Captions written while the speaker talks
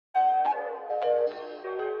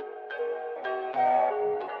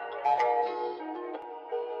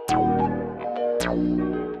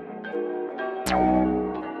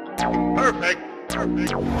Perfect.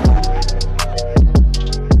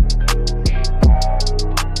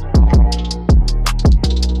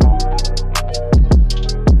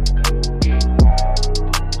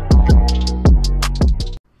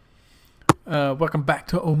 Welcome back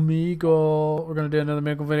to Omegle. We're going to do another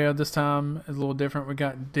Omegle video. This time is a little different. We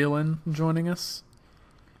got Dylan joining us.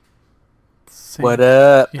 What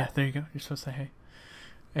up? Yeah, there you go. You're supposed to say hey.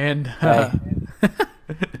 And Hey.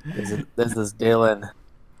 This is Dylan.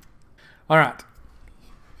 all right,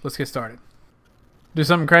 let's get started. Do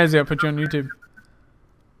something crazy. I'll put you on YouTube.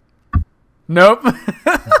 Nope.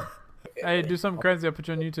 Hey, do something crazy. I'll put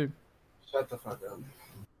you on YouTube. Shut the fuck up.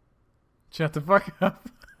 Shut the fuck up.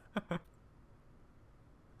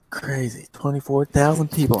 Crazy.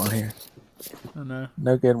 24,000 people on here. I know.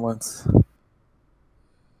 No good ones.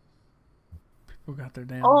 People got their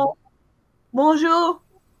damn. Oh, bonjour.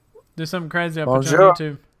 Do something crazy. I'll put you Bonjour. on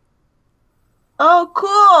YouTube. Oh,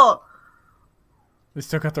 cool. They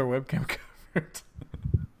still got their webcam covered.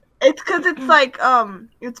 It's because it's like,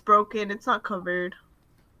 it's broken. It's not covered.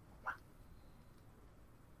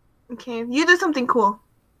 Okay, you do something cool.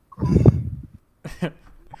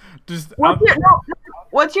 Just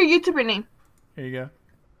What's your YouTuber name? here you go.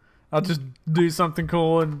 I'll just do something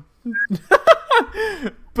cool and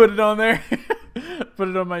put it on there. Put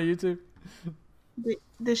it on my YouTube.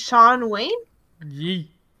 The Sean Wayne?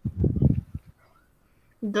 Yee.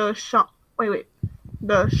 The Sean. Wait.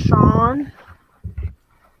 The Sean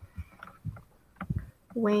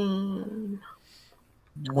Wayne.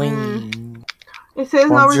 Wing. It says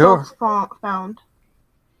no Bonjour. results found.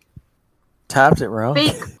 Typed it wrong.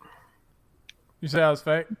 Fake. You say I was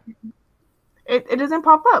fake? It doesn't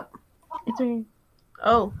pop up. It's a.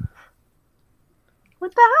 Oh.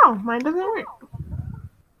 What the hell? Mine doesn't work.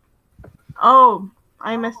 Oh,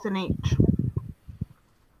 I missed an H.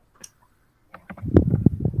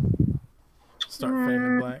 Start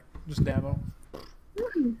fading black. Just dab on.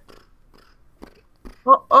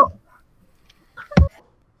 Oh.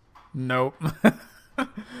 Nope.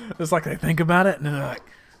 It's like they think about it and they're like,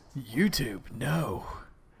 YouTube, no.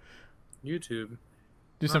 YouTube.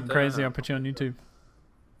 Do something that. crazy. I'll put you on YouTube.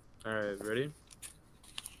 Alright, ready?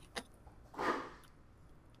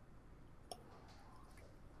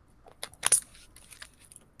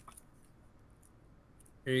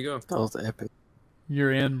 Here you go. That was epic.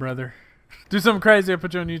 You're in, brother. Do something crazy. I'll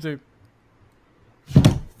put you on YouTube.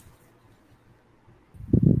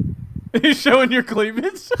 Are you showing your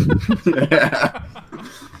cleavage?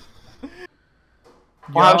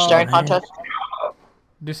 We'll have a staring Yo, contest.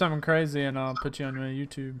 do something crazy and I'll put you on my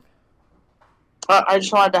YouTube. I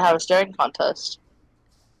just wanted to have a staring contest.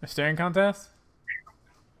 A staring contest?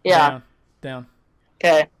 Yeah. Down.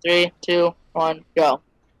 Okay. 3, 2, 1, go.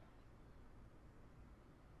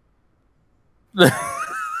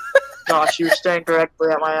 Gosh, you were staring directly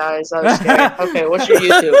at my eyes. That was scary. Okay, what's your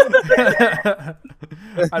YouTube?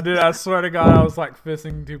 I swear to God, I was like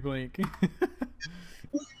fisting to blink.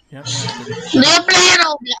 Yep. They're playing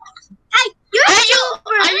Roblox. Hey, you're a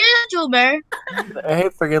YouTuber. I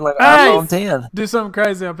hate forgetting like Hey! I'm on 10. Do something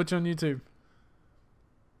crazy, I'll put you on YouTube.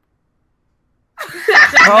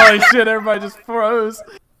 Holy shit, everybody just froze.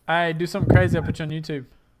 Hey, do something crazy, I'll put you on YouTube.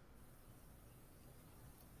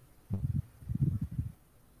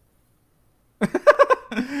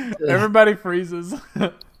 Everybody freezes.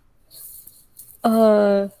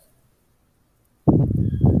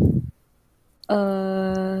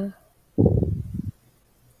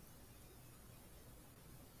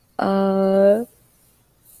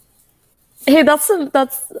 Hey, that's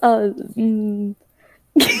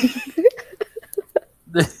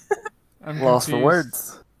I'm Lost for confused.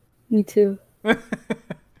 words. me too.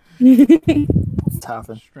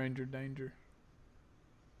 Typing. Stranger danger.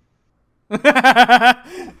 Oh,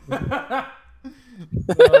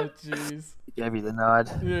 jeez. Gave you the nod.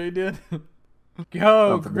 Yeah, he did.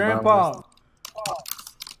 Yo, Up in the Grandpa. numbers.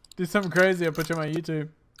 Do something crazy. I'll put you on my YouTube.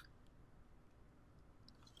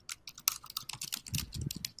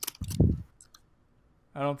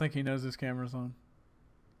 I don't think he knows his camera's on.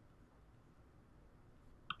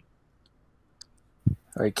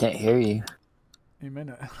 Or he can't hear you. He may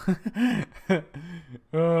not.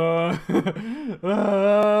 Oh,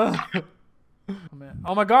 man.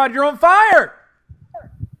 Oh my God, you're on fire!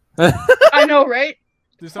 I know, right?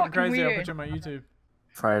 Do something Fucking crazy. I'll weird. put you on my YouTube.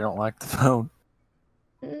 Probably don't like the phone.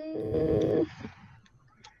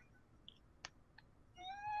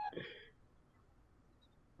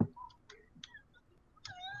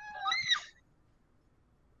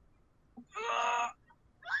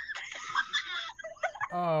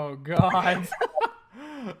 Oh God.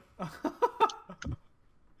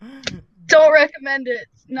 recommend it.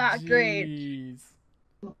 It's not great. Jeez.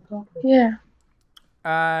 Yeah.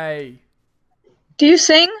 Do you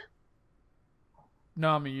sing?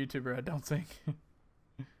 No, I'm a YouTuber. I don't sing.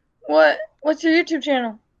 What's your YouTube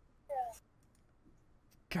channel?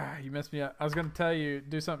 God, you messed me up. I was gonna tell you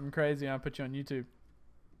do something crazy. And I'll put you on YouTube.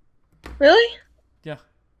 Really? Yeah.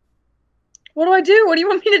 What do I do? What do you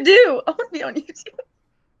want me to do? I want to be on YouTube.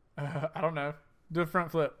 I don't know. Do a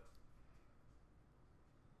front flip.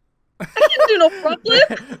 I can't do no front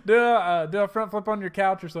flip. do a front flip on your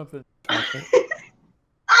couch or something. I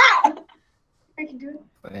can do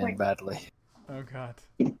it. And badly. Oh God,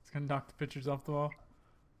 it's gonna knock the pictures off the wall.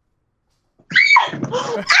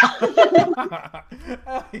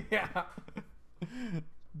 Oh, yeah.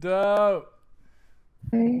 Dope.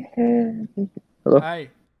 Hello? Hey,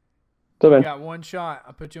 So you man, got one shot.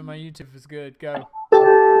 I'll put you on my YouTube if it's good. Go.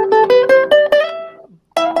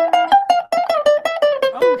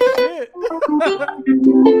 Oh shit.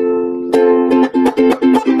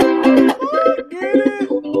 Get it.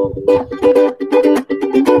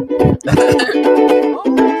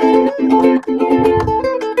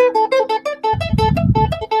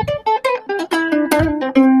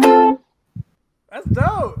 That's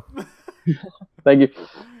dope. thank you.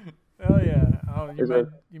 Hell yeah. Oh, Yes,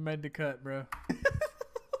 sir. you made the cut, bro.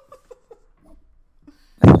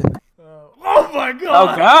 Oh my God.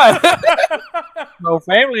 Oh God! No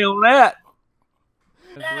family on that.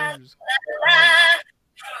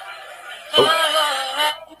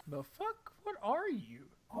 The fuck? What are you?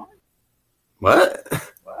 What?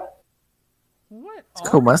 What? It's a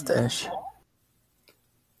cool mustache.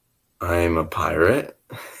 I'm a pirate.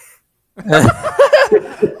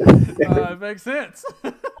 It makes sense.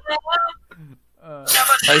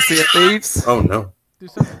 I see a thieves. Oh no. Do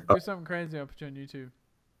something crazy. I'll put you on YouTube.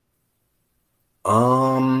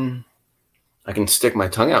 I can stick my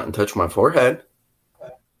tongue out and touch my forehead.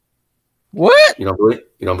 What? You don't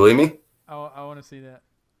believe me? I want to see that.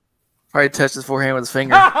 Probably touched his forehead with his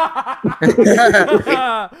finger. Called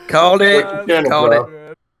Called it. Called it. All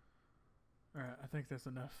right, I think that's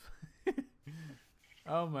enough.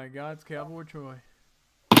 Oh my God, it's Cowboy Troy.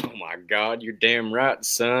 Oh my God, you're damn right,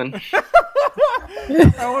 son. I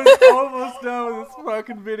was almost done with this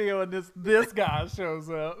fucking video, and this guy shows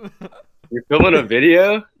up. You're filming a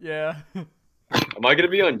video? Yeah. Am I gonna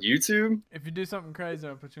be on YouTube? If you do something crazy,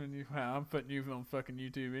 I'll put you on YouTube. Wow, I'm putting you on fucking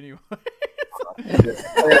YouTube anyway.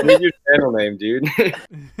 I need your channel name, dude.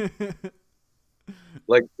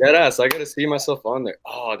 Like deadass, I gotta see myself on there.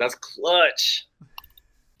 Oh, that's clutch,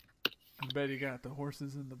 I bet he got the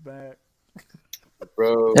horses in the back.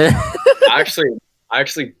 bro. I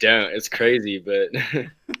actually don't. It's crazy, but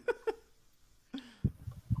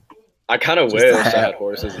I kind of wish I had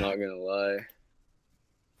horses. Not gonna lie.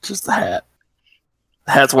 Just the hat.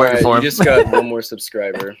 The hat's All working right, for you him. just got one more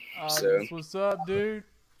subscriber, so That's what's up, dude.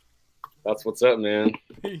 that's what's up, man.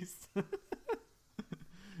 Peace.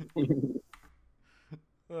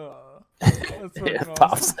 That's fucking Yeah, awesome.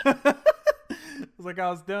 pops. It's like I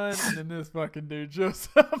was done, and then this fucking dude shows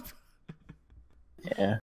up. Yeah.